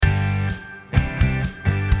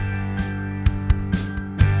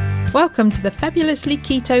Welcome to the Fabulously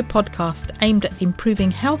Keto podcast, aimed at improving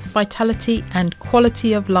health, vitality and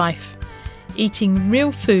quality of life. Eating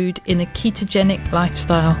real food in a ketogenic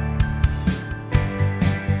lifestyle.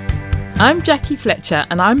 I'm Jackie Fletcher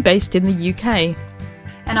and I'm based in the UK.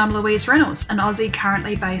 And I'm Louise Reynolds, an Aussie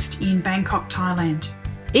currently based in Bangkok, Thailand.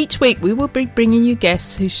 Each week we will be bringing you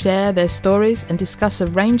guests who share their stories and discuss a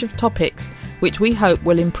range of topics which we hope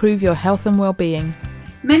will improve your health and well-being.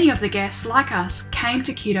 Many of the guests, like us, came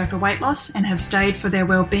to keto for weight loss and have stayed for their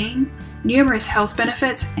well-being, numerous health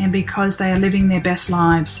benefits, and because they are living their best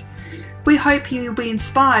lives. We hope you'll be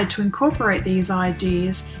inspired to incorporate these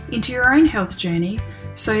ideas into your own health journey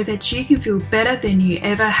so that you can feel better than you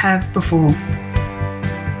ever have before.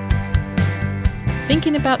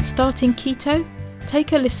 Thinking about starting keto?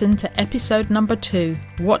 Take a listen to episode number 2,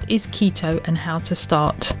 What is Keto and How to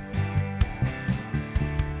Start.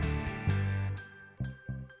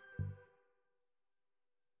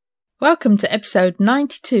 Welcome to episode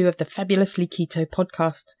 92 of the Fabulously Keto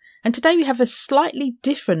podcast. And today we have a slightly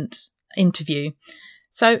different interview.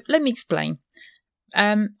 So let me explain.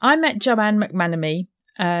 I met Joanne McManamy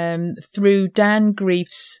through Dan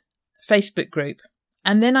Grief's Facebook group.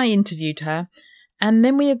 And then I interviewed her. And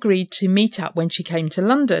then we agreed to meet up when she came to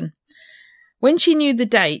London. When she knew the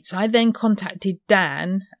dates, I then contacted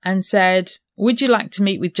Dan and said, would you like to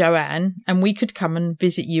meet with Joanne and we could come and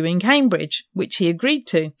visit you in Cambridge, which he agreed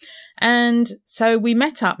to. And so we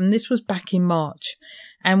met up, and this was back in March.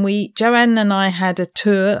 And Joanne and I had a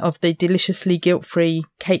tour of the Deliciously Guilt-Free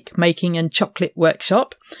cake making and chocolate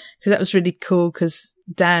workshop, because that was really cool because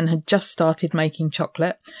Dan had just started making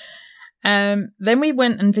chocolate. Then we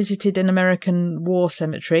went and visited an American war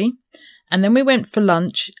cemetery, and then we went for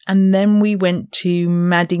lunch, and then we went to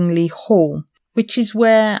Madingley Hall, which is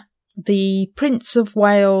where the Prince of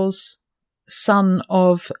Wales, son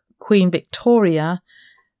of Queen Victoria,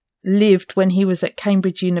 lived when he was at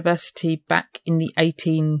Cambridge University back in the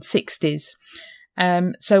 1860s.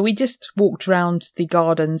 So we just walked around the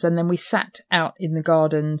gardens, and then we sat out in the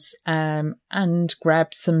gardens and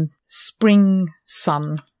grabbed some spring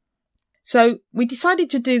sun. So we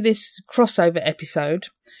decided to do this crossover episode,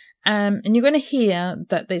 and you're going to hear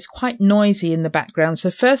that it's quite noisy in the background.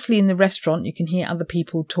 So firstly, in the restaurant, you can hear other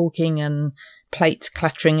people talking and plates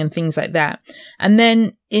clattering and things like that. And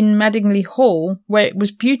then in Madingley Hall, where it was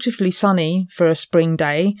beautifully sunny for a spring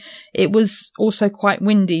day, it was also quite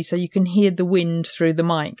windy, so you can hear the wind through the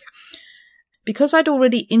mic. Because I'd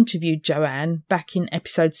already interviewed Joanne back in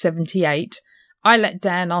episode 78, I let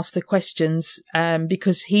Dan ask the questions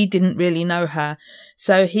because he didn't really know her.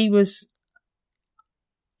 So he was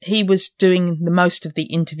doing the most of the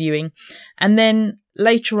interviewing. And then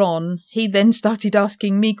later on, he then started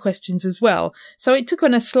asking me questions as well. So it took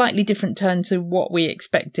on a slightly different turn to what we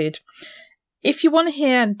expected. If you want to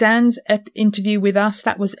hear Dan's interview with us,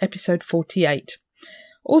 that was episode 48.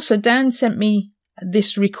 Also, Dan sent me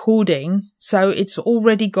this recording, so it's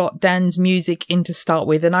already got Dan's music in to start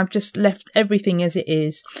with, and I've just left everything as it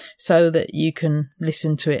is so that you can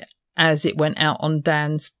listen to it as it went out on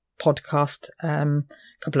Dan's podcast a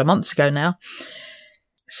couple of months ago now.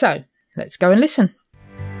 So let's go and listen.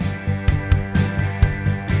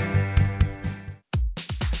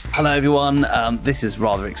 Hello everyone, this is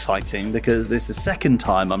rather exciting because this is the second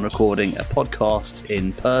time I'm recording a podcast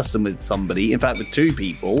in person with somebody, in fact with two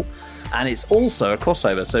people, and it's also a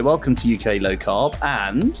crossover. So welcome to UK Low Carb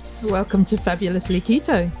and... welcome to Fabulously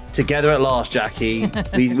Keto. Together at last, Jackie.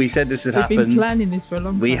 we said this would happen. We've been planning this for a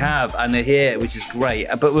long time. We have, and they're here, which is great.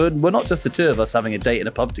 But we're not just the two of us having a date in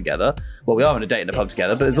a pub together. Well, we are having a date in a pub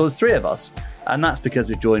together, but there's always three of us. And that's because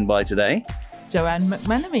we're joined by today... Joanne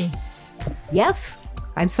McManamy. Yes.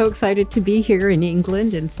 I'm so excited to be here in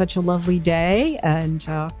England in such a lovely day and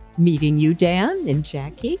meeting you, Dan and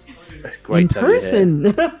Jackie. It's great to person.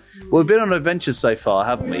 Have you here. Well, we've been on adventures so far,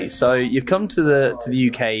 haven't we? So you've come to the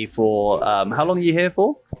UK for how long are you here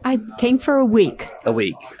for? I came for a week. A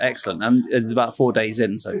week, excellent. And it's about 4 days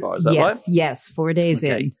in so far. Is that right? Yes, 4 days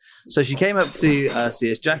in. So she came up to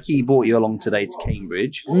see us. Jackie brought you along today to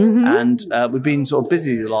Cambridge, and we've been sort of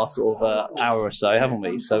busy the last sort of hour or so, haven't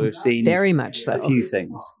we? So we've seen very much so a few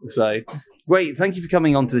things. So great, thank you for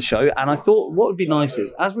coming on to the show. And I thought what would be nice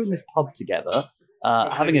is, as we're in this pub together,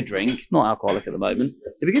 having a drink, not alcoholic at the moment,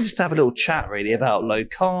 if we could just have a little chat really about low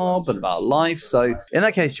carb and about life. So in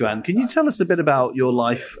that case, Joanne, can you tell us a bit about your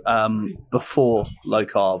life before low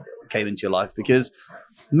carb came into your life? Because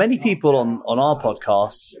many people on our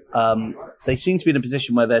podcasts, they seem to be in a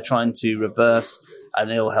position where they're trying to reverse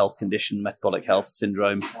an ill health condition, metabolic health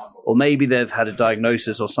syndrome, or maybe they've had a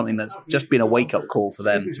diagnosis or something that's just been a wake-up call for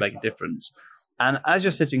them to make a difference. And as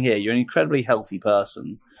you're sitting here, you're an incredibly healthy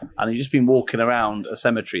person, and you've just been walking around a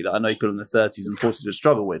cemetery that I know people in their 30s and 40s would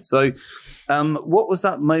struggle with. So what was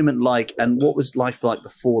that moment like, and what was life like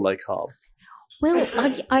before low carb? Well,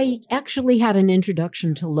 I actually had an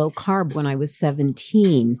introduction to low carb when I was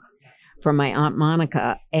 17 from my Aunt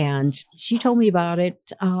Monica, and she told me about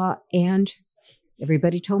it, and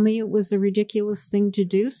everybody told me it was a ridiculous thing to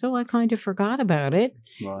do, so I kind of forgot about it.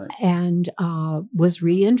 Right. And was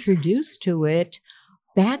reintroduced to it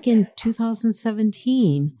back in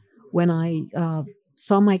 2017 when I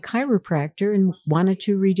saw my chiropractor and wanted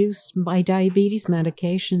to reduce my diabetes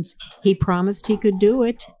medications. He promised he could do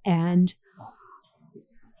it, and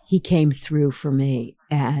he came through for me.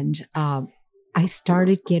 And I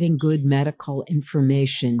started getting good medical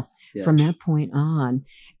information from that point on.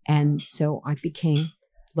 And so I became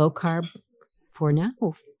low carb for now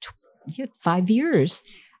 5 years.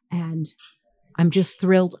 And I'm just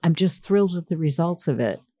thrilled. I'm just thrilled with the results of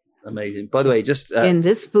it. Amazing. By the way, just... and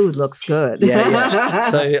this food looks good. Yeah.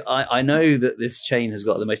 So I know that this chain has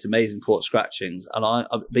got the most amazing pork scratchings, and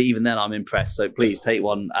but even then I'm impressed. So please take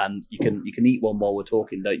one, and you can eat one while we're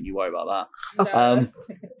talking. Don't you worry about that.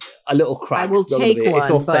 A little crack. I will take one. It's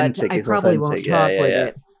authentic. But I probably won't talk with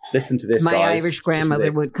it. Listen to this, My guys. Irish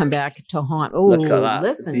grandmother would come back to haunt. Oh, look at that.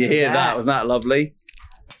 Listen. Do you to hear that? that? Wasn't that lovely?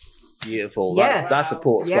 Beautiful. Yes. That's a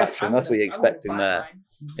pork Yes. scratching. That's what you're expecting there.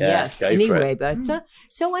 Yeah, Yes. go Anyway, for it. but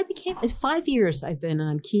so I became 5 years. I've been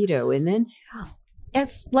on keto, and then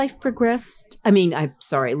as life progressed,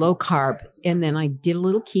 low carb, and then I did a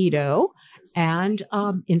little keto and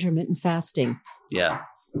intermittent fasting. Yeah.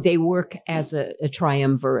 They work as a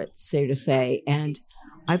triumvirate, so to say, and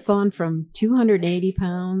I've gone from 280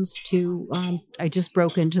 pounds to I just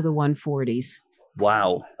broke into the 140s.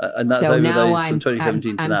 Wow. And that's so over now those from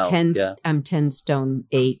 2017 to now. I'm 10 stone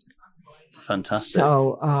 8. Fantastic.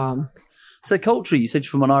 So, culturally, you said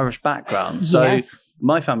you're from an Irish background. So yes.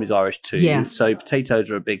 My family's Irish too. Yes. So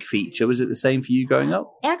potatoes are a big feature. Was it the same for you growing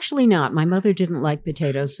up? Actually not. My mother didn't like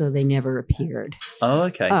potatoes, so they never appeared. Oh,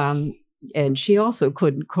 okay. And she also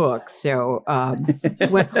couldn't cook. So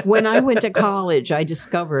when I went to college, I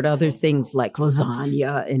discovered other things like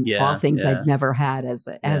lasagna and all things I'd never had as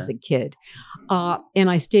a kid. And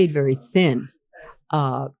I stayed very thin.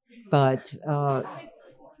 But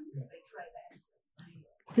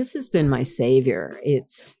this has been my savior.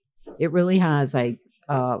 It really has. I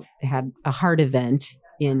had a heart event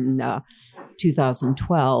in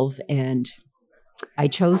 2012, and I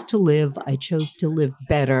chose to live. I chose to live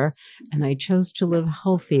better, and I chose to live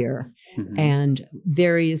healthier. Mm-hmm. And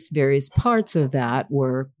various parts of that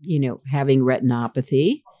were, having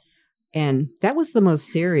retinopathy. And that was the most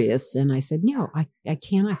serious. And I said, no, I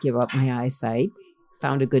cannot give up my eyesight.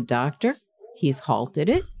 Found a good doctor. He's halted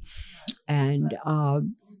it. And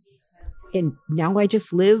now I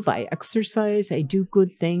just live. I exercise. I do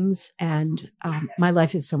good things. And my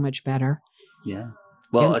life is so much better. Yeah.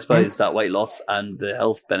 Well, I suppose that weight loss and the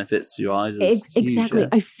health benefits to your eyes is exactly. Huge,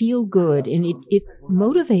 yeah. I feel good, and it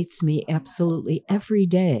motivates me absolutely every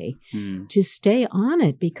day to stay on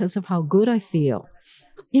it because of how good I feel.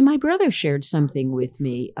 And my brother shared something with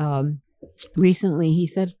me recently. He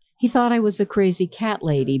said he thought I was a crazy cat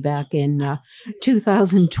lady back in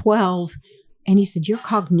 2012, and he said, your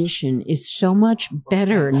cognition is so much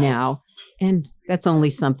better now. And that's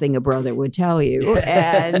only something a brother would tell you.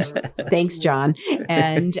 And thanks, John.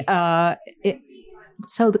 And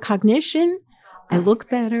so the cognition, I look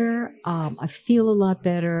better. I feel a lot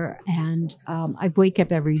better. And I wake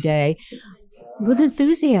up every day with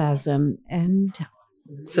enthusiasm. And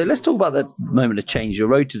so let's talk about that moment of change, your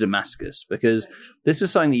road to Damascus, because this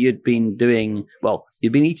was something that you'd been doing. Well,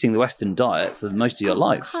 you'd been eating the Western diet for most of your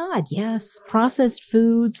life. God, yes. Processed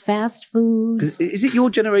foods, fast foods. Is it your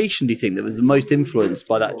generation, do you think, that was the most influenced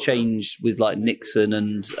by that change with like Nixon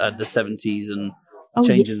and the 70s and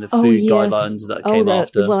changing the food guidelines that came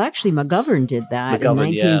after? Well, actually, McGovern did that in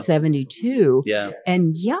 1972. Yeah.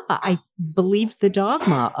 And I believed the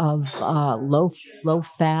dogma of low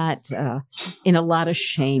fat in a lot of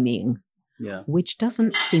shaming, which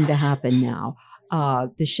doesn't seem to happen now.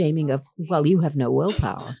 The shaming of, well, you have no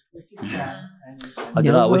willpower. I don't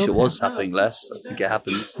know. I wish it was happening less. I think it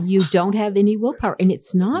happens. You don't have any willpower. And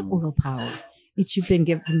it's not willpower. It's you've been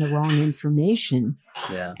given the wrong information.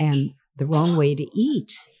 Yeah. And the wrong way to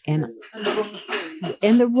eat. And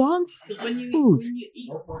the wrong foods.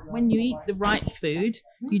 When you eat the right food,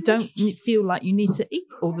 you don't feel like you need to eat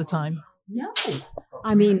all the time. No.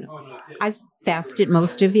 I mean, I fasted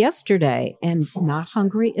most of yesterday and not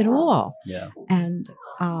hungry at all. Yeah. And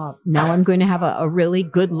now I'm going to have a really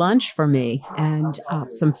good lunch for me and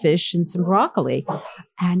some fish and some broccoli.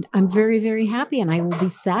 And I'm very, very happy. And I will be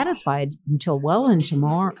satisfied until well into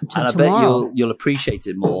tomorrow. And I bet you'll appreciate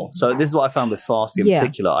it more. So this is what I found with fasting in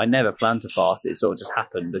particular. I never planned to fast. It sort of just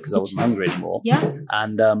happened because I wasn't hungry anymore. Yeah.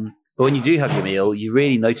 And but when you do have your meal, you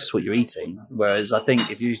really notice what you're eating. Whereas I think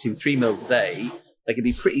if you're eating 3 meals a day, they can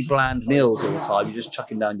be pretty bland meals all the time. You're just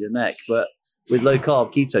chucking down your neck. But with low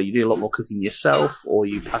carb keto, you do a lot more cooking yourself, or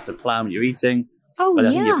you have to plan what you're eating. Oh, I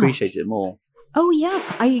think you appreciate it more. Oh, yes.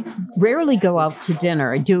 I rarely go out to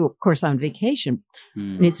dinner. I do, of course, on vacation.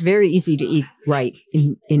 And it's very easy to eat right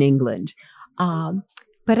in England.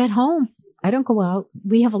 But at home, I don't go out.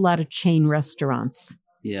 We have a lot of chain restaurants.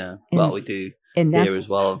 Yeah. Well, we do and here as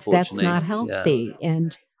well, unfortunately. That's not healthy. Yeah.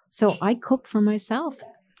 And so I cook for myself.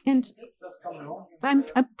 And I'm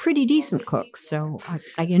a pretty decent cook, so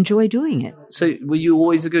I enjoy doing it. So were you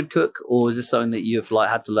always a good cook, or is this something that you've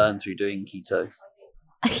had to learn through doing keto?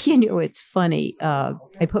 It's funny. I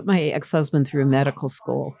put my ex-husband through medical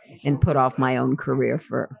school and put off my own career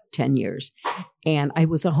for 10 years. And I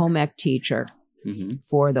was a home ec teacher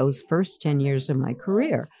for those first 10 years of my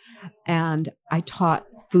career. And I taught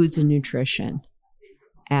foods and nutrition.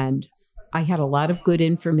 And I had a lot of good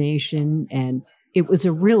information, and it was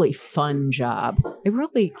a really fun job. It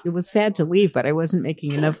was sad to leave, but I wasn't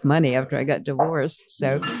making enough money after I got divorced.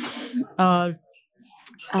 So I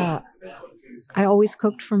always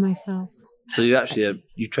cooked for myself. So you actually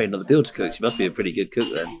you trained other people to cook. So you must be a pretty good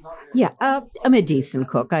cook then. Yeah, I'm a decent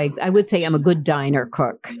cook. I would say I'm a good diner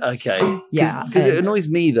cook. Okay. Yeah. Because it annoys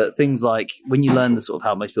me that things like, when you learn the sort of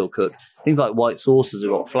how most people cook, things like white sauces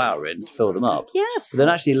have got flour in to fill them up. Yes. But they're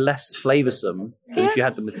actually less flavoursome than if you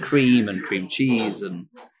had them with cream and cream cheese and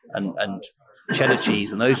cheddar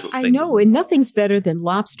cheese and those sorts of things. I know, and nothing's better than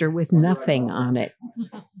lobster with nothing on it.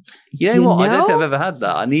 You know what? I don't think I've ever had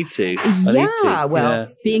that. I need to.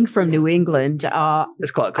 Being from New England,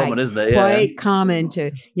 it's quite common, isn't it? Quite common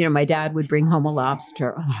to, my dad would bring home a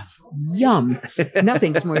lobster. Oh, yum!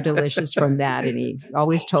 Nothing's more delicious from that, and he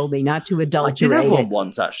always told me not to adulterate it. I did have one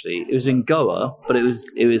once, actually. It was in Goa, but it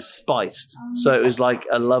was spiced, so it was like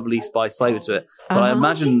a lovely spice flavour to it. But I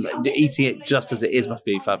imagine eating it just as it is must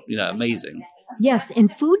be, amazing. Yes, and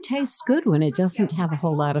food tastes good when it doesn't have a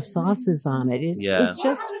whole lot of sauces on it. It's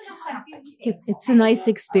just, it's a nice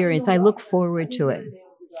experience. I look forward to it.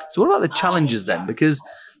 So what about the challenges then? Because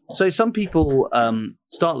some people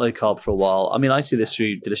start low carb for a while. I mean, I see this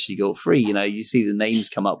through Deliciously Guilt Free. You see the names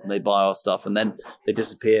come up when they buy our stuff, and then they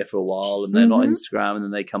disappear for a while, and they're not on Instagram, and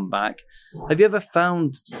then they come back. Have you ever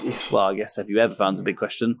found? Well, I guess have you ever found is a big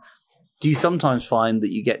question. Do you sometimes find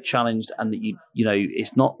that you get challenged and that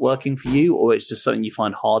it's not working for you, or it's just something you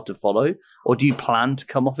find hard to follow, or do you plan to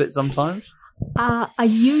come off it sometimes? I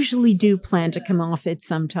usually do plan to come off it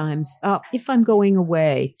sometimes if I'm going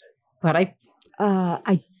away, but I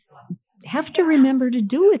have to remember to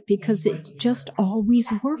do it because it just always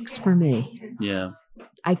works for me. Yeah,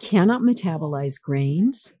 I cannot metabolize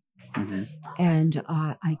grains. Mm-hmm. And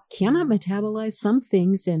I cannot metabolize some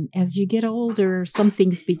things. And as you get older, some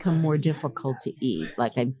things become more difficult to eat.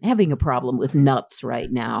 Like I'm having a problem with nuts right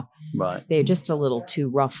now. Right. They're just a little too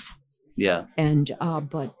rough. Yeah. And,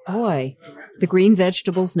 but boy, the green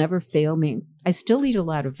vegetables never fail me. I still eat a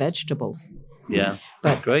lot of vegetables. Yeah.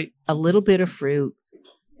 That's great. A little bit of fruit,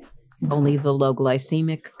 only the low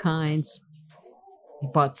glycemic kinds. I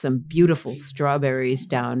bought some beautiful strawberries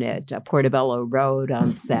down at Portobello Road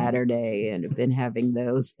on Saturday and have been having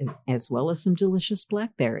those, as well as some delicious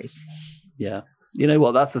blackberries. Yeah. You know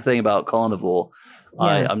what? That's the thing about carnivore.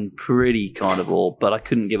 Yeah. I'm pretty carnivore, but I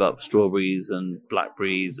couldn't give up strawberries and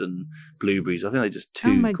blackberries and blueberries. I think they're just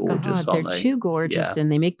too gorgeous, aren't they? They're too gorgeous,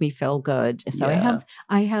 and they make me feel good. So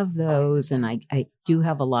I have those, and I do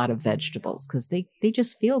have a lot of vegetables because they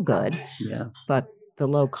just feel good. Yeah. But the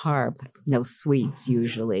low carb, no sweets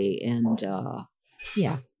usually, and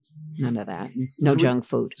none of that. No junk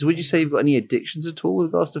food. So would you say you've got any addictions at all with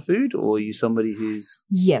regards to food, or are you somebody who's...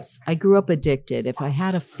 Yes, I grew up addicted. If I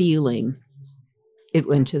had a feeling, it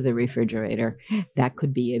went to the refrigerator. That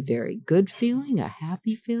could be a very good feeling, a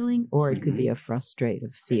happy feeling, or it could be a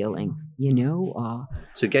frustrative feeling, So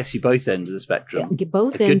I guess you both ends of the spectrum. Yeah,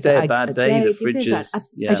 both a ends. Good day, a bad day, the fridge is...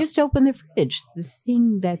 I just opened the fridge. The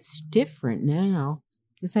thing that's different now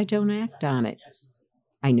is I don't act on it.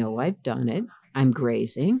 I know I've done it. I'm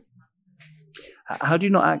grazing. How do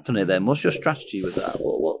you not act on it then? What's your strategy with that?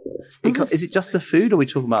 Is it just the food, or are we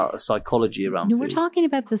talking about a psychology around food? No, we're talking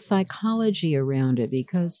about the psychology around it,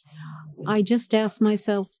 because I just ask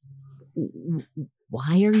myself,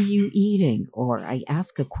 why are you eating? Or I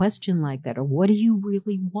ask a question like that, or what do you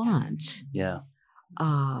really want? Yeah.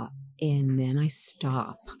 And then I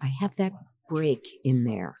stop. I have that break in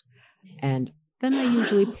there. And then I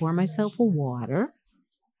usually pour myself a water,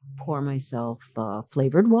 pour myself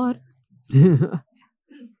flavored water,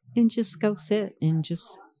 and just go sit and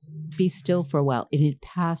just be still for a while. And it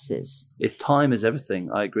passes. It's time is everything.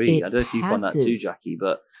 I agree. It I don't know if you find that too, Jackie,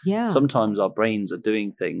 but Yeah. sometimes our brains are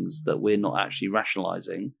doing things that we're not actually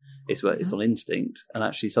rationalizing. It's on instinct. And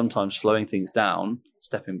actually sometimes slowing things down,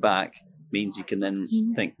 stepping back, means you can then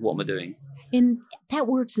think, what am I doing? And that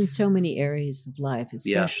works in so many areas of life,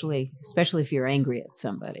 especially if you're angry at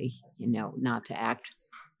somebody, not to act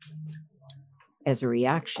as a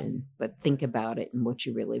reaction, but think about it and what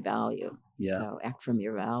you really value. Yeah. So act from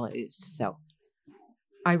your values. So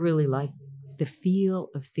I really like the feel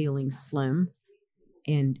of feeling slim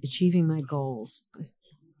and achieving my goals. But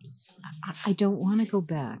I don't want to go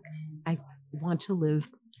back. I want to live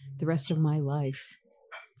the rest of my life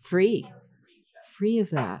free of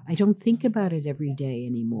that. I don't think about it every day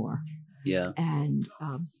anymore. Yeah. And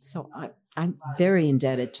so I'm very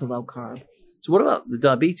indebted to low carb. So what about the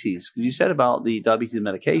diabetes? Because you said about the diabetes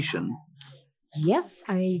medication. Yes,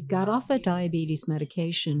 I got off a diabetes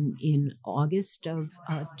medication in August of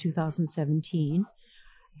 2017,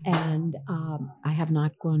 and I have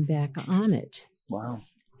not gone back on it. Wow.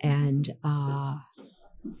 And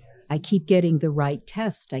I keep getting the right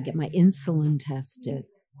test. I get my insulin tested,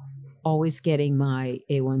 always getting my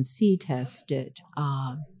A1C tested.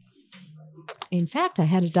 In fact, I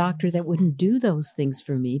had a doctor that wouldn't do those things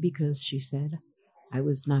for me because she said I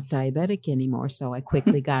was not diabetic anymore. So I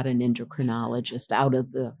quickly got an endocrinologist out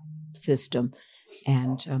of the system,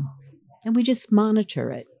 and we just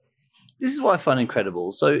monitor it. This is what I find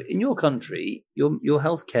incredible. So in your country, your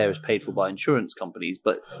healthcare is paid for by insurance companies,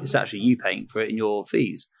 but it's actually you paying for it in your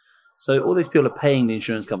fees. So all these people are paying the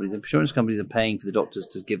insurance companies. Insurance companies are paying for the doctors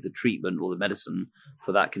to give the treatment or the medicine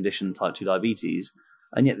for that condition, type 2 diabetes.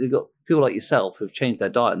 And yet they've got people like yourself who've changed their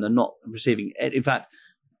diet and they're not receiving, in fact,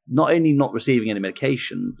 not only not receiving any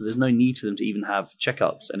medication, but there's no need for them to even have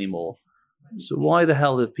checkups anymore. So why the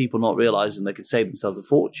hell are people not realizing they could save themselves a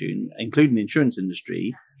fortune, including the insurance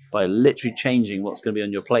industry, by literally changing what's going to be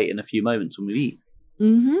on your plate in a few moments when we eat?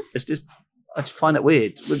 Mm-hmm. It's just, I just find it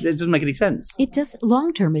weird. It doesn't make any sense. It does.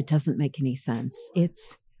 Long term, it doesn't make any sense.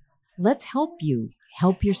 It's let's help you,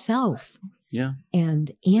 help yourself. Yeah.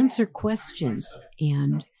 And answer questions.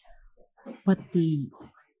 But the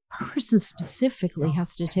person specifically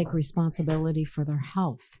has to take responsibility for their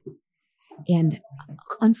health. And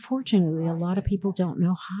unfortunately, a lot of people don't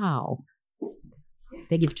know how.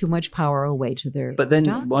 They give too much power away to their But then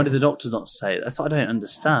doctors. why do the doctors not say it? That's what I don't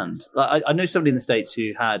understand. Like, I know somebody in the States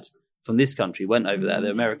who had, from this country, went over there.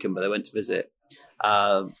 They're American, but they went to visit.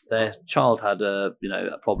 Their child had a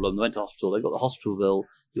problem. They went to hospital. They got the hospital bill.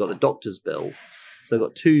 They got the doctor's bill. So they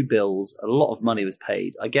got two bills. A lot of money was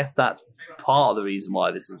paid. I guess that's part of the reason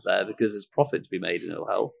why this is there, because there's profit to be made in ill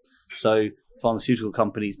health. So pharmaceutical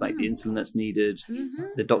companies make the insulin that's needed. Mm-hmm.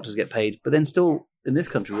 The doctors get paid. But then still, in this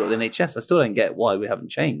country, we've got the NHS. I still don't get why we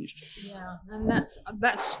haven't changed. Yeah, and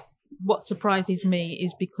that's what surprises me,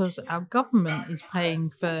 is because our government is paying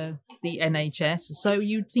for the NHS, so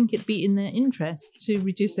you'd think it'd be in their interest to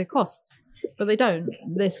reduce their costs. But they don't.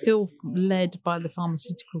 They're still led by the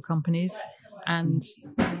pharmaceutical companies and,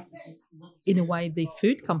 in a way, the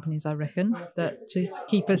food companies, I reckon, that to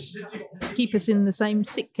keep us in the same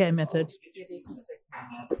sick care method.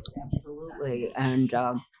 Absolutely. And,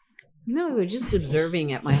 we were just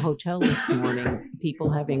observing at my hotel this morning,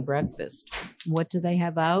 people having breakfast. What do they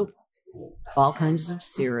have out? All kinds of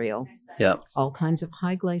cereal. Yeah. All kinds of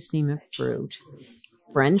high glycemic fruit.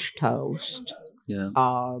 French toast. Yeah.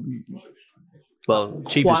 Well,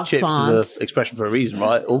 cheap as chips is an expression for a reason,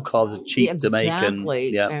 right? All carbs are cheap to make.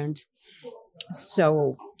 And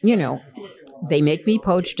so, they make me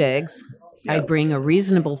poached eggs. Yeah. I bring a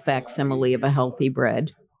reasonable facsimile of a healthy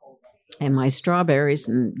bread and my strawberries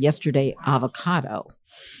and yesterday avocado,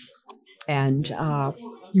 and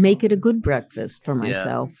make it a good breakfast for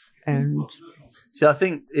myself. Yeah. And see, I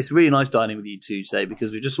think it's really nice dining with you two today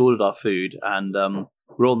because we just ordered our food and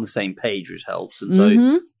we're on the same page, which helps. And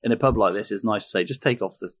so in a pub like this, it's nice to say, just take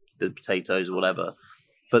off the potatoes or whatever.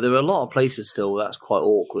 But there are a lot of places still where that's quite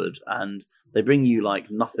awkward, and they bring you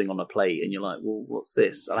like nothing on a plate, and you're like, well, what's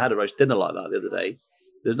this? I had a roast dinner like that the other day.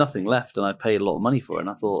 There's nothing left, and I paid a lot of money for it, and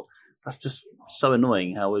I thought, that's just so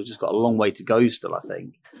annoying how we've just got a long way to go still, I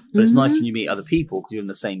think. But it's nice when you meet other people because you're in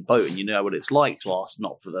the same boat and you know what it's like to ask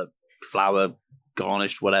not for the flour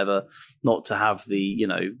garnished, whatever, not to have the,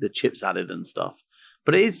 the chips added and stuff.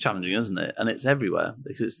 But it is challenging, isn't it? And it's everywhere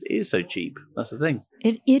because it is so cheap. That's the thing.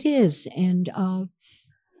 It is. And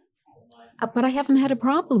But I haven't had a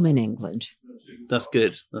problem in England. That's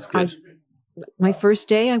good. That's good. My first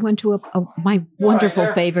day, I went to my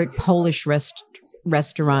wonderful favorite Polish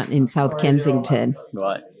restaurant in South Kensington.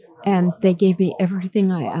 Right. And they gave me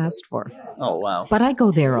everything I asked for. Oh, wow. But I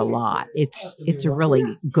go there a lot. It's a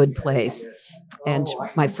really good place. And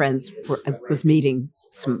my friends I was meeting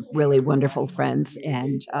some really wonderful friends.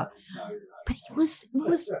 And but it was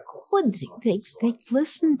good. They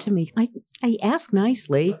listened to me. I asked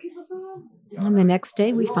nicely. And the next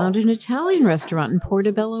day, we found an Italian restaurant in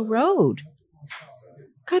Portobello Road.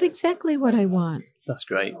 Got exactly what I want. That's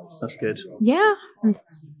great. That's good. Yeah.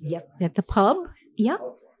 Yep. At the pub. Yep.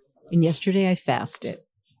 And yesterday I fasted.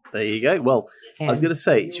 There you go. Well, I was going to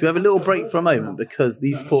say, should we have a little break for a moment? Because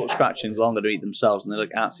these pork scratchings aren't going to eat themselves and they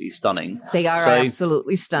look absolutely stunning. They are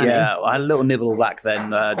absolutely stunning. Yeah, I had a little nibble back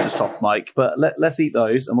then, just off mic. But let's eat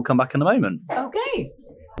those and we'll come back in a moment. Okay.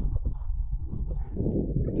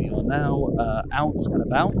 We are now out and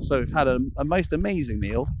about. So we've had a most amazing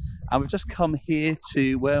meal. And we've just come here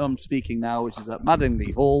to where I'm speaking now, which is at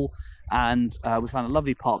Madingley Hall. And we found a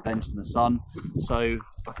lovely park bench in the sun. So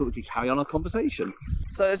I thought we could carry on our conversation.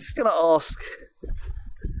 So I'm just going to ask,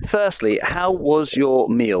 firstly, how was your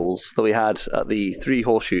meals that we had at the Three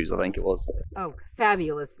Horseshoes, I think it was? Oh,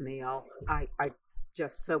 fabulous meal. I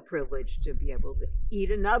just so privileged to be able to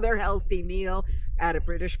eat another healthy meal at a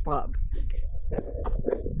British pub.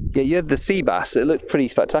 Yeah, you had the sea bass. It looked pretty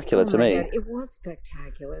spectacular to me. God, it was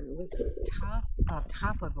spectacular. It was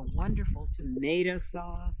top of a wonderful tomato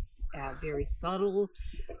sauce, very subtle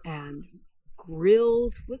and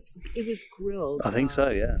grilled. It was grilled. I think so,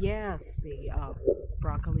 yeah. Yes, the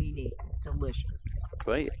broccolini, delicious.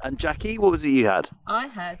 Great. And Jackie, what was it you had? I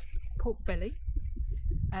had pork belly.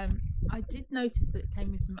 I did notice that it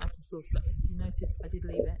came with some applesauce, but if you noticed, I did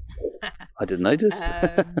leave it. I didn't notice.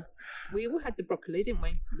 We all had the broccoli, didn't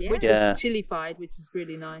we? Yeah. Which was chili-fied, which was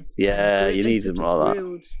really nice. Yeah, you need them like that.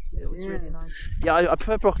 Grilled. It was really nice. Yeah, I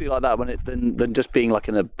prefer broccoli like that than just being like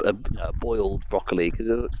in a boiled broccoli, because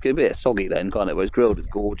it's a bit soggy then, can't it? Whereas grilled is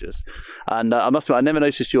gorgeous. And I must admit, I never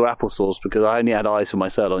noticed your applesauce because I only had eyes for my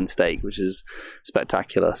sirloin steak, which is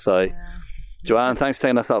spectacular. So, Joanne, thanks for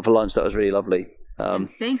taking us out for lunch. That was really lovely.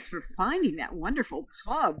 Thanks for finding that wonderful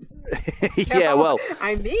pub. Yeah, well,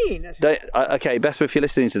 I mean, okay, Beth, if you're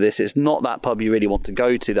listening to this, it's not that pub you really want to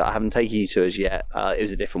go to that I haven't taken you to as yet. It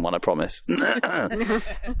was a different one, I promise.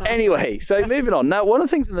 Anyway, so moving on. Now, one of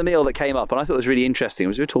the things in the meal that came up, and I thought was really interesting,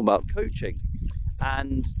 was we were talking about coaching.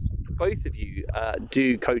 And both of you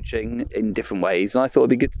do coaching in different ways, and I thought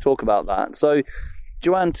it'd be good to talk about that. So,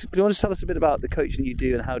 Joanne, do you want to tell us a bit about the coaching you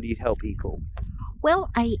do and how do you help people?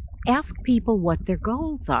 Well, I ask people what their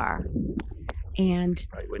goals are, and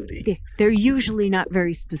right, Wendy. They're usually not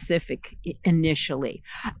very specific initially,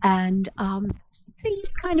 and so you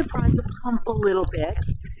kind of prod the pump a little bit,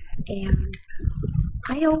 and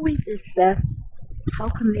I always assess how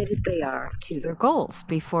committed they are to their goals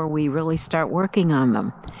before we really start working on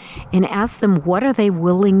them, and ask them what are they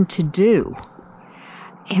willing to do,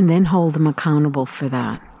 and then hold them accountable for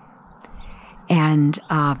that, and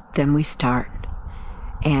then we start.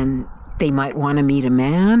 And they might want to meet a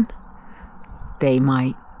man. They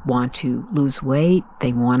might want to lose weight.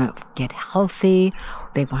 They want to get healthy.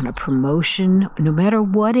 They want a promotion. No matter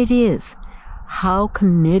what it is, how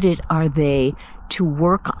committed are they to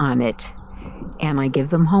work on it? And I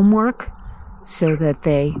give them homework so that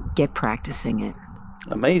they get practicing it.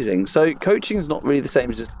 Amazing. So coaching is not really the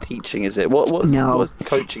same as just teaching, is it? What does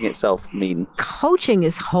coaching itself mean? Coaching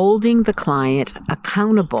is holding the client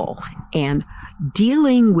accountable and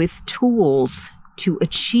dealing with tools to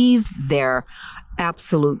achieve their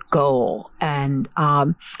absolute goal. And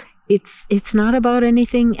it's not about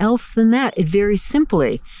anything else than that. It very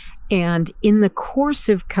simply. And in the course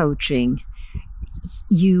of coaching,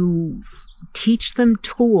 you teach them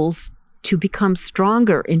tools to become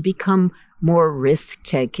stronger and become more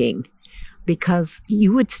risk-taking, because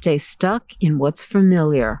you would stay stuck in what's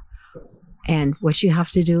familiar. And what you have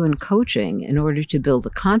to do in coaching in order to build the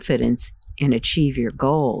confidence and achieve your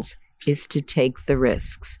goals is to take the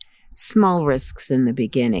risks, small risks in the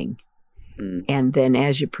beginning. And then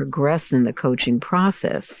as you progress in the coaching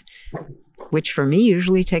process, which for me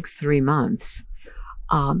usually takes 3 months,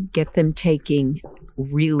 get them taking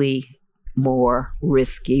really more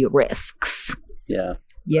risky risks. Yeah.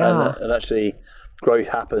 Yeah. And actually, growth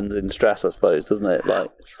happens in stress, I suppose, doesn't it?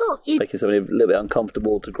 Like making somebody a little bit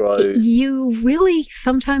uncomfortable to grow. You really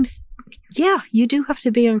sometimes, you do have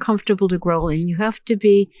to be uncomfortable to grow, and you have to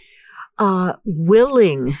be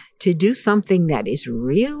willing to do something that is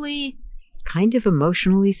really kind of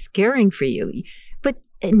emotionally scaring for you. But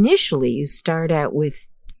initially, you start out with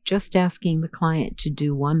just asking the client to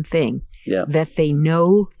do one thing Yeah. that they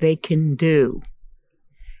know they can do.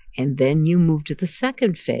 And then you move to the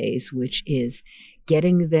second phase, which is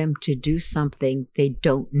getting them to do something they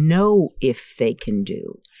don't know if they can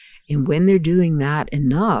do. And when they're doing that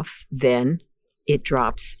enough, then it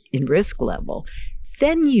drops in risk level.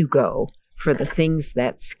 Then you go for the things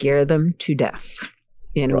that scare them to death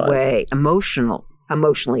in a way,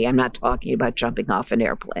 emotionally. I'm not talking about jumping off an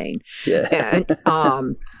airplane. Yeah.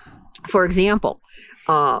 And, for example,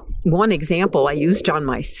 one example I used on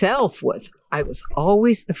myself was I was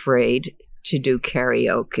always afraid to do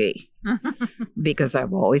karaoke because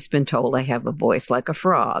I've always been told I have a voice like a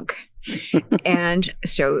frog. And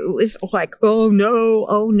so it was like, oh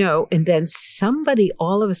no. And then somebody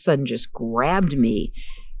all of a sudden just grabbed me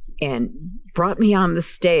and brought me on the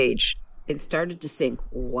stage and started to sing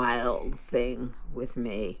Wild Thing with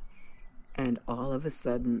me. And all of a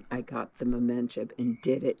sudden, I got the momentum and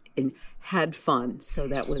did it and had fun. So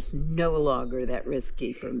that was no longer that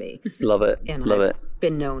risky for me. Love it. And Love it.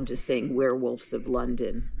 Been known to sing Werewolves of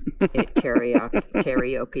London at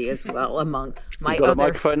karaoke as well, among my You've got other... a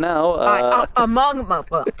microphone now. Among my...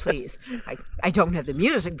 Well, please. I don't have the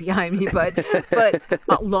music behind me, but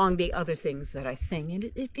along the other things that I sing. And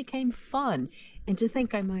it became fun. And to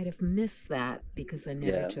think I might have missed that because I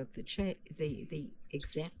never took the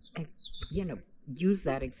exam, use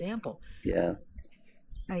that example. Yeah.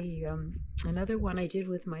 Another one I did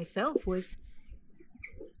with myself was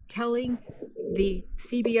telling the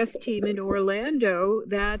CBS team in Orlando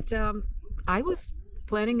that I was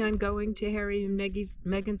planning on going to Harry and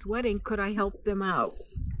Meghan's wedding. Could I help them out?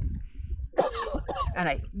 And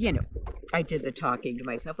I did the talking to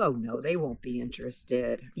myself. Oh no, they won't be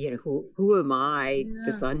interested. Who am I,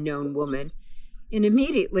 this unknown woman? And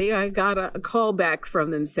immediately I got a call back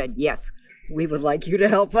from them, said, yes, we would like you to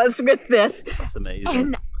help us with this. That's amazing.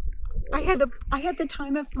 And I had the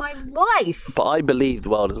time of my life. But I believe the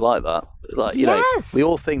world is like that. Like, we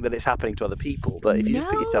all think that it's happening to other people, but if you just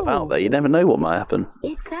put yourself out there, you never know what might happen.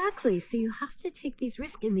 Exactly. So you have to take these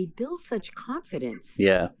risks, and they build such confidence.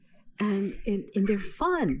 Yeah. And they're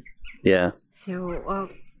fun. Yeah. So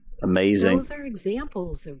amazing. Those are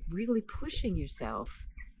examples of really pushing yourself.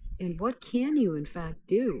 And what can you, in fact,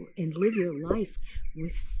 do and live your life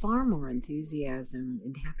with far more enthusiasm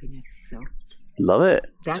and happiness. So love it.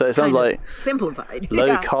 So it sounds like simplified.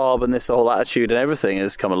 Low carb and this whole attitude and everything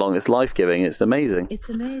has come along. It's life-giving. It's amazing. It's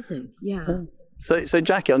amazing. Yeah. So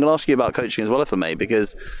Jackie, I'm going to ask you about coaching as well, if I may,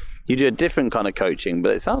 because you do a different kind of coaching,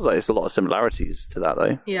 but it sounds like there's a lot of similarities to that,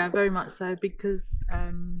 though. Yeah, very much so, because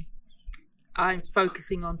I'm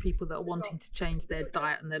focusing on people that are wanting to change their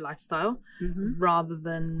diet and their lifestyle rather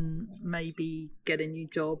than maybe get a new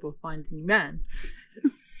job or find a new man.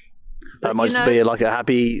 That might just be like a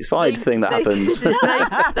happy side thing that happens.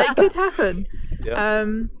 They could happen. Yeah.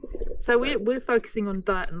 So we're focusing on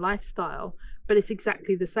diet and lifestyle, but it's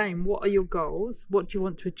exactly the same. What are your goals? What do you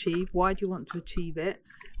want to achieve? Why do you want to achieve it?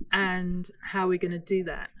 And how are we going to do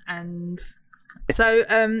that? And so,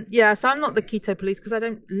 so I'm not the keto police because I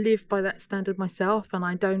don't live by that standard myself, and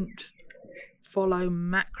I don't follow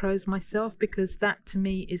macros myself, because that to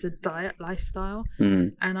me is a diet lifestyle,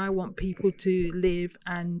 and I want people to live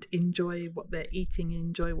and enjoy what they're eating and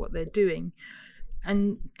enjoy what they're doing.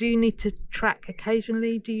 And do you need to track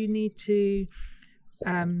occasionally? Do you need to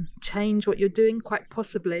change what you're doing? Quite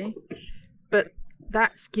possibly, but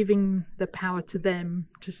that's giving the power to them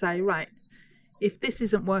to say, right, if this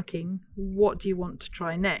isn't working, what do you want to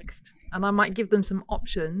try next? And I might give them some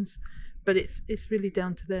options, but it's really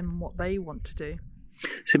down to them and what they want to do.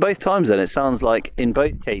 So both times then, it sounds like in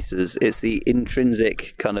both cases, it's the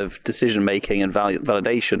intrinsic kind of decision-making and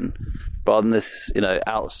validation rather than this,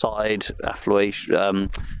 outside affiliation,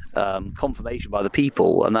 confirmation by the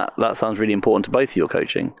people. And that sounds really important to both of your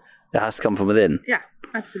coaching. It has to come from within. Yeah,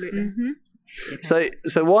 absolutely. Mm-hmm.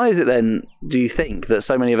 So why is it then, do you think, that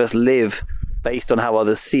so many of us live based on how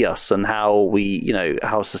others see us and how we,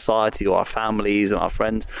 how society or our families and our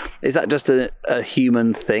friends, is that just a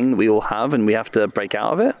human thing that we all have and we have to break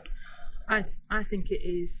out of it? I think it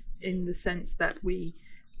is, in the sense that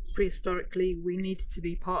prehistorically, we needed to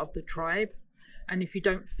be part of the tribe. And if you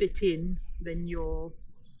don't fit in, then you're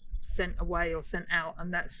sent away or sent out,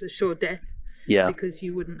 and that's a sure death. Yeah. Because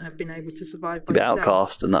you wouldn't have been able to survive by You'd be yourself.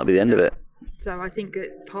 outcast, and that'd be the end of it. So I think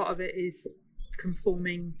that part of it is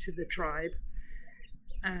conforming to the tribe.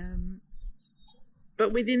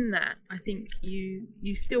 But within that, I think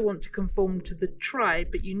you still want to conform to the tribe,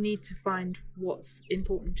 but you need to find what's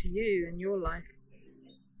important to you in your life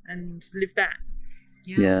and live that.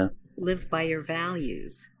 Yeah. live by your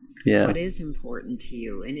values. Yeah. What is important to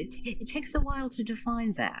you, and it takes a while to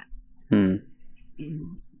define that. Mm.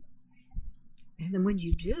 And then when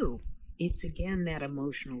you do, it's again that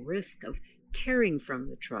emotional risk of tearing from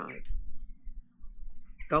the tribe,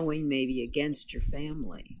 going maybe against your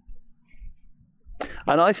family.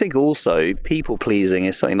 And I think also people pleasing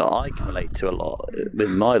is something that I can relate to a lot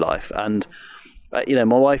in my life. And my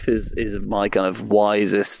wife is my kind of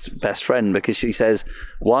wisest best friend, because she says,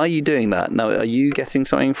 why are you doing that? Now, are you getting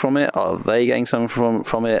something from it? Are they getting something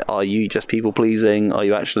from it? Are you just people pleasing? Are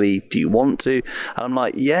you actually, do you want to? And I'm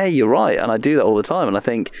like, yeah, you're right. And I do that all the time. And I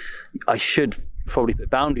think I should probably put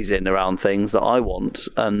boundaries in around things that I want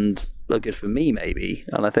and are good for me, maybe.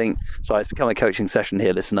 And I think, sorry, it's become a coaching session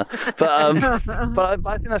here, listener. But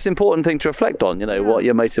I think that's an important thing to reflect on. What are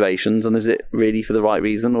your motivations, and is it really for the right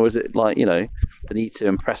reason, or is it like the need to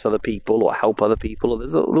impress other people or help other people? Or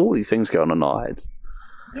there's all these things going on in our heads.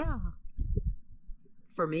 Yeah.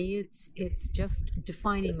 For me, it's just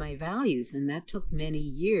defining my values, and that took many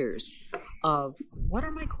years of what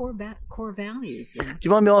are my core values. Do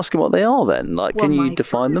you mind me asking what they are then? Like, can you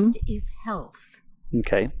define them? My first is health.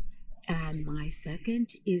 Okay. And my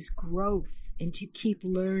second is growth, and to keep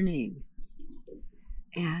learning.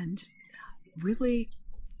 And really,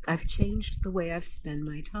 I've changed the way I've spent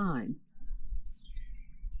my time.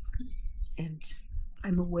 And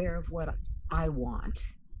I'm aware of what I want,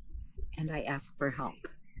 and I ask for help.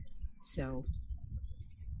 So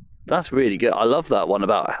that's really good. I love that one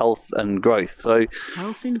about health and growth. So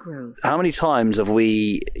health and growth. How many times have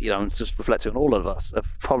we, just reflecting on all of us, have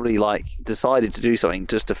probably decided to do something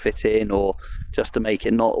just to fit in, or just to make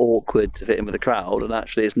it not awkward to fit in with the crowd, and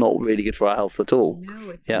actually it's not really good for our health at all.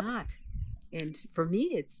 No, it's not. And for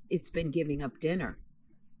me, it's been giving up dinner.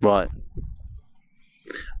 Right.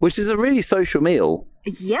 Which is a really social meal.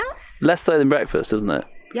 Yes. Less so than breakfast, isn't it?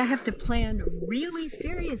 Yeah, I have to plan really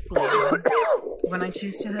seriously when I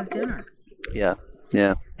choose to have dinner. Yeah,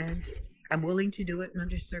 yeah. And I'm willing to do it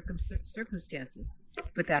under circumstances.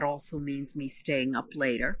 But that also means me staying up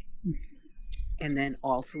later. And then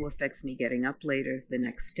also affects me getting up later the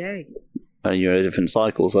next day. And you're in a different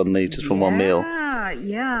cycle suddenly just from one meal.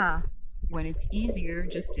 Yeah. When it's easier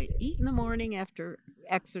just to eat in the morning after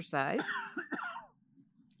exercise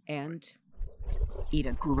and eat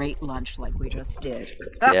a great lunch like we just did.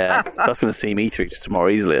 Yeah, that's going to see me through to tomorrow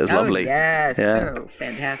easily. It's lovely. Yes. Yeah. Oh,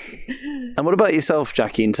 fantastic. And what about yourself,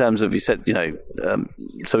 Jackie, in terms of, you said,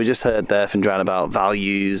 so we just heard there from Joanne about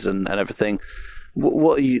values and everything.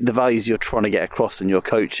 What are the values you're trying to get across in your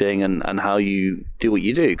coaching, and how you do what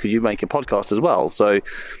you do? Because you make a podcast as well. So,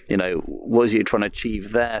 what is you trying to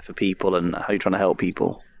achieve there for people, and how are you trying to help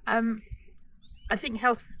people? I think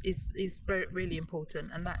health is really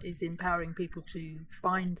important, and that is empowering people to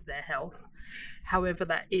find their health, however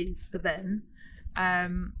that is for them. I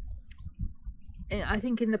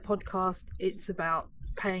think in the podcast, it's about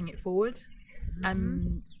paying it forward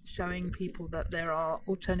and showing people that there are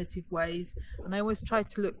alternative ways. And I always try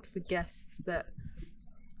to look for guests that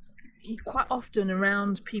quite often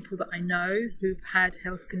around people that I know who've had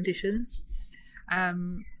health conditions.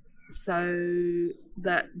 So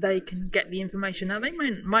that they can get the information. Now, they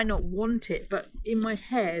might not want it, but in my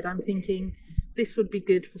head, I'm thinking this would be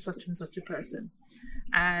good for such and such a person,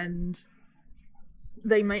 and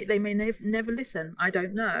they may never listen. I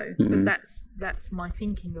don't know, but that's my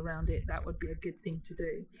thinking around it. That would be a good thing to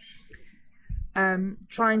do.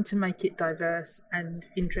 Trying to make it diverse and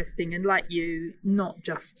interesting, and like you, not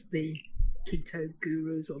just the keto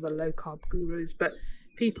gurus or the low carb gurus, but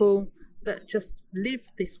people that just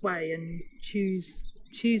live this way and choose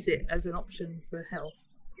it as an option for health.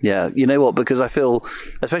 Yeah, you know what? Because I feel,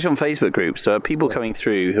 especially on Facebook groups, there are people coming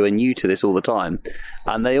through who are new to this all the time,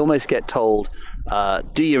 and they almost get told,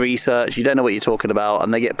 do your research, you don't know what you're talking about,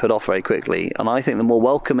 and they get put off very quickly. And I think the more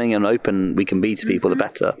welcoming and open we can be to people, the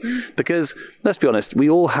better. Because, let's be honest, we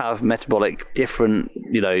all have metabolic different,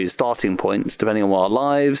 starting points, depending on our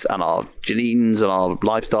lives and our genes and our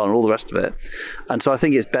lifestyle and all the rest of it. And so I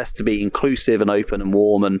think it's best to be inclusive and open and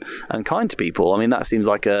warm and kind to people. I mean, that seems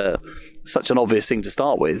like such an obvious thing to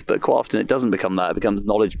start with, but quite often it doesn't become that. It becomes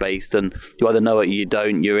knowledge based, and you either know it or you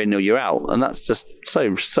don't, you're in or you're out, and that's just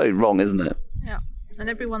so wrong, isn't it? Yeah, and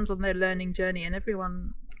everyone's on their learning journey, and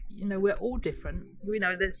everyone, we're all different. We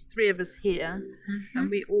know there's 3 of us here,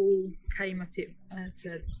 and we all came at it at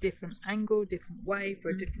a different angle, different way, for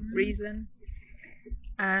a different reason.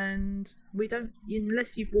 And we don't,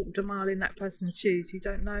 unless you've walked a mile in that person's shoes, you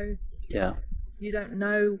don't know. Yeah. You don't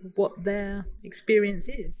know what their experience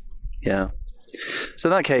is. Yeah. So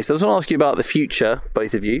in that case, I just want to ask you about the future,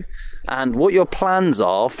 both of you, and what your plans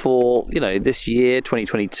are for, this year,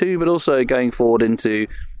 2022, but also going forward into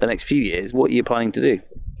the next few years. What are you planning to do?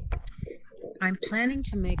 I'm planning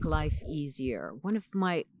to make life easier. One of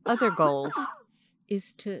my other goals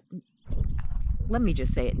is to, let me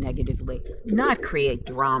just say it negatively, not create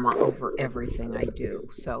drama over everything I do.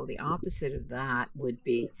 So the opposite of that would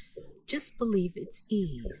be just believe it's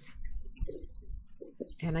ease.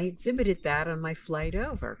 And I exhibited that on my flight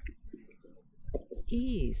over.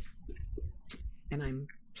 Ease. And I'm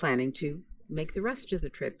planning to make the rest of the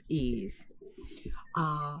trip ease.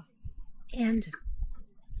 And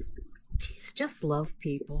just love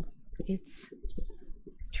people.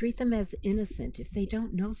 Treat them as innocent. If they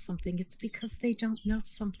don't know something, it's because they don't know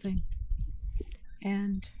something.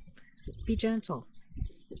 And be gentle.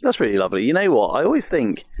 That's really lovely. You know what? I always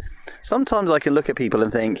think, sometimes I can look at people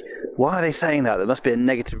and think, why are they saying that? There must be a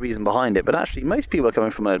negative reason behind it. But actually, most people are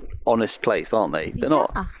coming from an honest place, aren't they? They're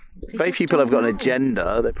not. Very few people have got an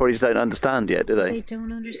agenda. They probably just don't understand yet, do they? They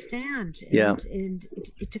don't understand. And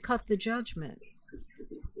to cut the judgment.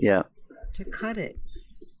 Yeah. To cut it.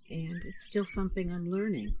 And it's still something I'm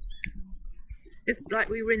learning. It's like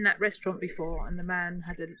we were in that restaurant before, and the man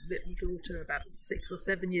had a little daughter about 6 or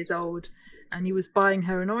 7 years old, and he was buying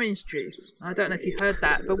her an orange juice. I don't know if you heard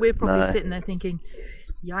that, but we're probably sitting there thinking,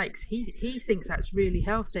 yikes, he thinks that's really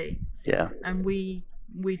healthy. Yeah. And we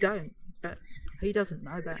don't, but he doesn't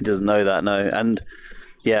know that. He doesn't know that, no. And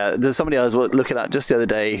yeah, there's somebody I was looking at just the other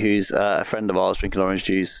day who's a friend of ours drinking orange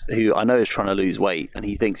juice, who I know is trying to lose weight, and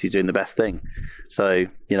he thinks he's doing the best thing. So,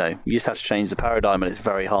 you just have to change the paradigm, and it's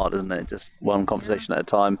very hard, isn't it? Just one conversation at a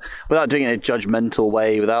time, without doing it in a judgmental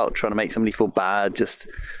way, without trying to make somebody feel bad, just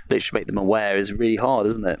literally make them aware is really hard,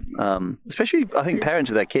 isn't it? Especially, I think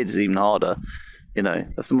parents with their kids is even harder.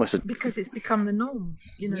 That's the most... Because it's become the norm.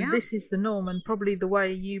 This is the norm, and probably the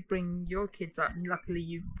way you bring your kids up, and luckily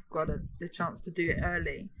you've got the chance to do it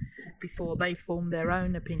early before they form their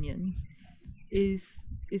own opinions, is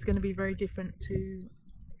going to be very different to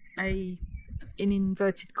in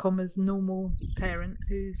inverted commas, normal parent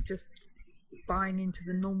who's just buying into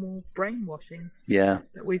the normal brainwashing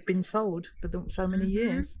that we've been sold for so many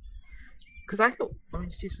years. Because I thought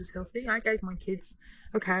orange juice was healthy. I gave my kids,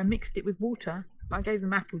 I mixed it with water. I gave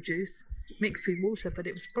them apple juice mixed with water, but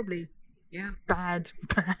it was probably bad.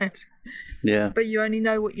 Yeah. But you only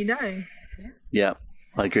know what you know. Yeah,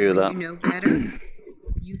 I agree with that. You know better,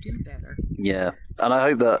 you do better. Yeah, and I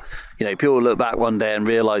hope that people will look back one day and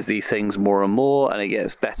realise these things more and more, and it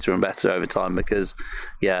gets better and better over time. Because,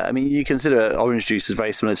 you consider orange juice is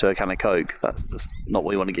very similar to a can of Coke. That's just not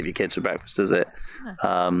what you want to give your kids for breakfast, is it?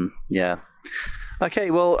 No. Yeah.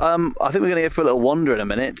 Okay, well, I think we're going to go for a little wander in a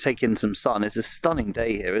minute, take in some sun. It's a stunning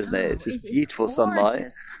day here, isn't it? It's this beautiful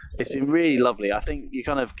sunlight. It's been really lovely. I think you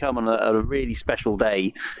kind of come on a really special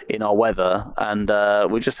day in our weather, and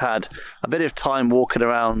we just had a bit of time walking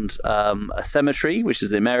around a cemetery, which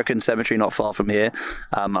is the American cemetery not far from here,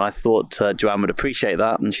 and I thought Joanne would appreciate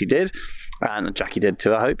that, and she did, and Jackie did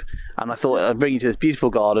too, I hope. And I thought I'd bring you to this beautiful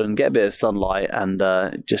garden, get a bit of sunlight, and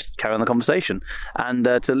just carry on the conversation. And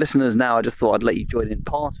to the listeners now, I just thought I'd let you join in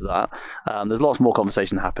part of that. There's lots more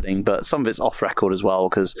conversation happening, but some of it's off record as well,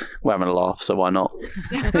 because we're having a laugh, so why not?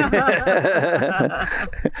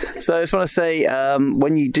 So I just want to say,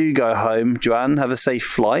 when you do go home, Joanne, have a safe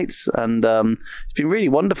flight. And it's been really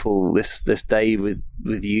wonderful this day with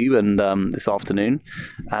you and this afternoon.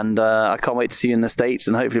 And I can't wait to see you in the States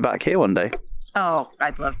and hopefully back here one day. Oh,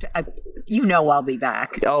 I'd love to. I'll be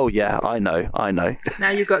back. Oh, yeah, I know. Now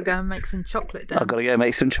you've got to go and make some chocolate, Dan. I've got to go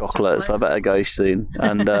make some chocolate, so I better go soon.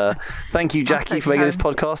 And thank you, Jackie, for making this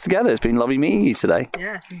podcast together. It's been lovely meeting you today.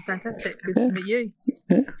 Yeah, it's been fantastic. Good to meet you.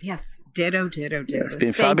 Yes, ditto. It's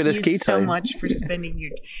been fabulous, Keto. Thank you so much for spending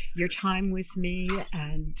your time with me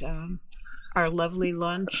and our lovely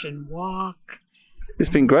lunch and walk. It's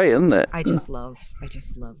been great, hasn't it? I just love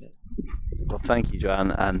it. Well, thank you,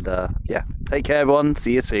 Joanne. And take care, everyone.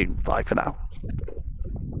 See you soon. Bye for now.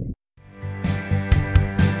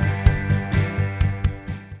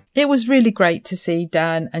 It was really great to see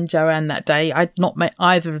Dan and Joanne that day. I'd not met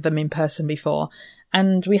either of them in person before,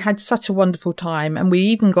 and we had such a wonderful time. And we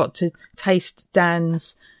even got to taste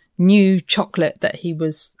Dan's new chocolate that he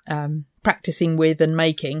was practicing with and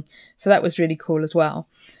making. So that was really cool as well.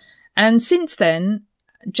 And since then,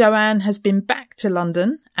 Joanne has been back to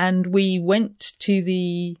London, and we went to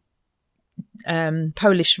the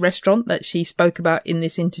Polish restaurant that she spoke about in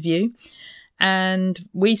this interview. And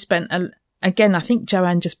we spent, again, I think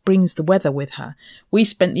Joanne just brings the weather with her. We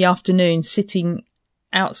spent the afternoon sitting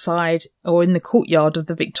outside or in the courtyard of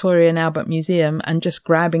the Victoria and Albert Museum and just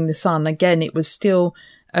grabbing the sun. Again, it was still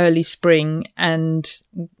early spring and,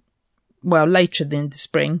 well, later than the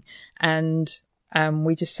spring. And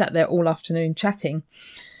we just sat there all afternoon chatting.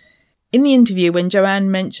 In the interview, when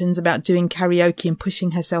Joanne mentions about doing karaoke and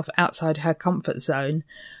pushing herself outside her comfort zone,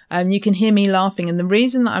 you can hear me laughing. And the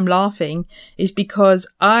reason that I'm laughing is because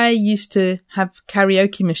I used to have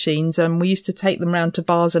karaoke machines and we used to take them round to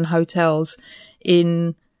bars and hotels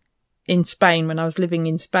in Spain when I was living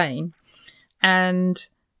in Spain. And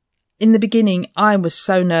in the beginning, I was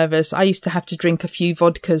so nervous. I used to have to drink a few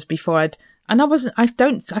vodkas before I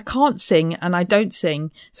can't sing and I don't sing.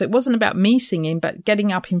 So it wasn't about me singing, but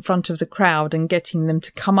getting up in front of the crowd and getting them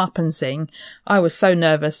to come up and sing. I was so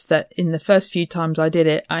nervous that in the first few times I did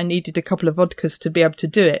it, I needed a couple of vodkas to be able to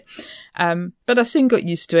do it. But I soon got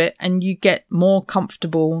used to it, and you get more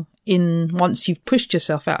comfortable once you've pushed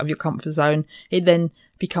yourself out of your comfort zone, it then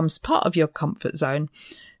becomes part of your comfort zone.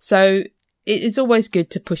 So it's always good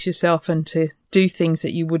to push yourself and to do things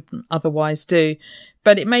that you wouldn't otherwise do.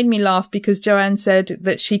 But it made me laugh because Joanne said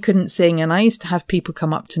that she couldn't sing, and I used to have people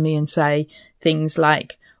come up to me and say things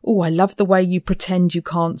like, "Oh, I love the way you pretend you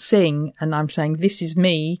can't sing." And I'm saying, this is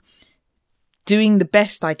me doing the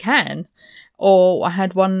best I can. Or I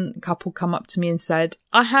had one couple come up to me and said,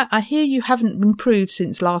 I hear you haven't improved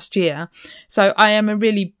since last year. So I am a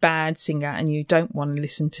really bad singer and you don't want to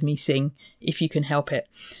listen to me sing if you can help it.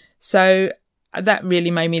 So that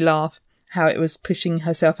really made me laugh, how it was pushing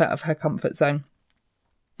herself out of her comfort zone.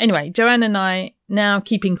 Anyway, Joanne and I now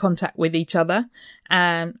keep in contact with each other,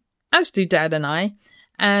 as do Dad and I.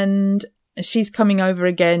 And she's coming over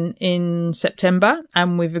again in September,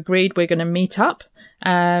 and we've agreed we're going to meet up.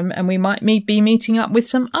 And we might be meeting up with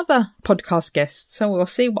some other podcast guests. So we'll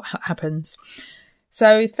see what happens.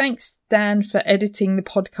 So thanks, Dan, for editing the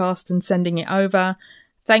podcast and sending it over.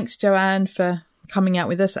 Thanks, Joanne, for coming out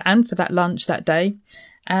with us and for that lunch that day.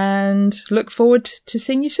 And look forward to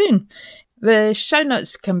seeing you soon. The show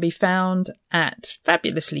notes can be found at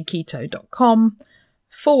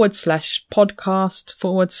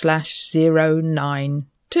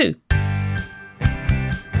fabulouslyketo.com/podcast/092.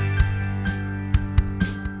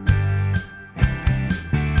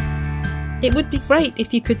 It would be great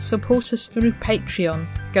if you could support us through Patreon.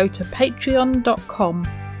 Go to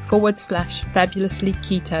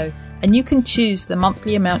patreon.com/fabulouslyketo and you can choose the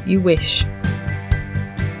monthly amount you wish.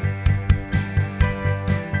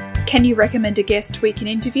 Can you recommend a guest we can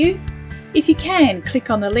interview? If you can, click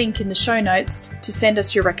on the link in the show notes to send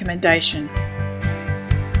us your recommendation.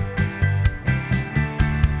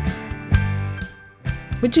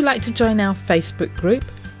 Would you like to join our Facebook group?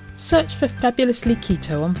 Search for Fabulously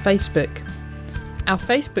Keto on Facebook. Our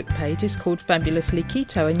Facebook page is called Fabulously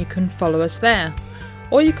Keto and you can follow us there.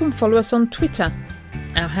 Or you can follow us on Twitter.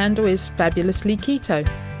 Our handle is Fabulously Keto.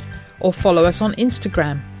 Or follow us on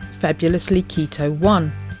Instagram, Fabulously Keto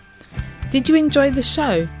 1. Did you enjoy the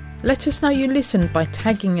show? Let us know you listened by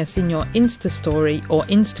tagging us in your Insta story or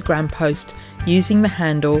Instagram post using the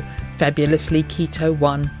handle Fabulously Keto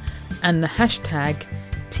 1 and the hashtag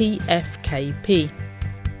TFKP.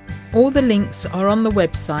 All the links are on the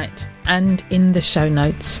website and in the show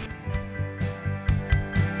notes.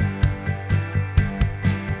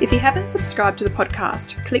 If you haven't subscribed to the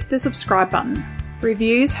podcast, click the subscribe button.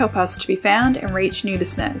 Reviews help us to be found and reach new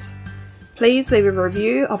listeners. Please leave a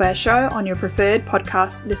review of our show on your preferred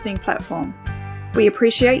podcast listening platform. We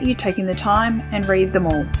appreciate you taking the time and read them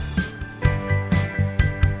all.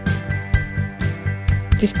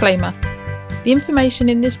 Disclaimer. The information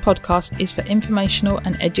in this podcast is for informational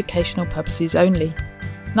and educational purposes only.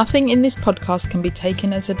 Nothing in this podcast can be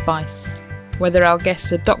taken as advice. Whether our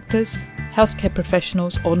guests are doctors, healthcare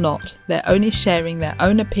professionals or not, they're only sharing their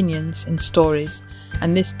own opinions and stories,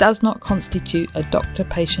 and this does not constitute a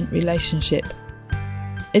doctor-patient relationship.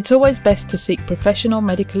 It's always best to seek professional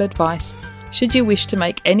medical advice should you wish to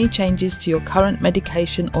make any changes to your current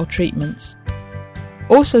medication or treatments.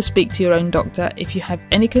 Also speak to your own doctor if you have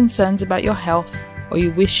any concerns about your health or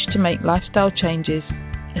you wish to make lifestyle changes,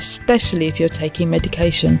 especially if you're taking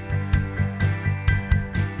medication.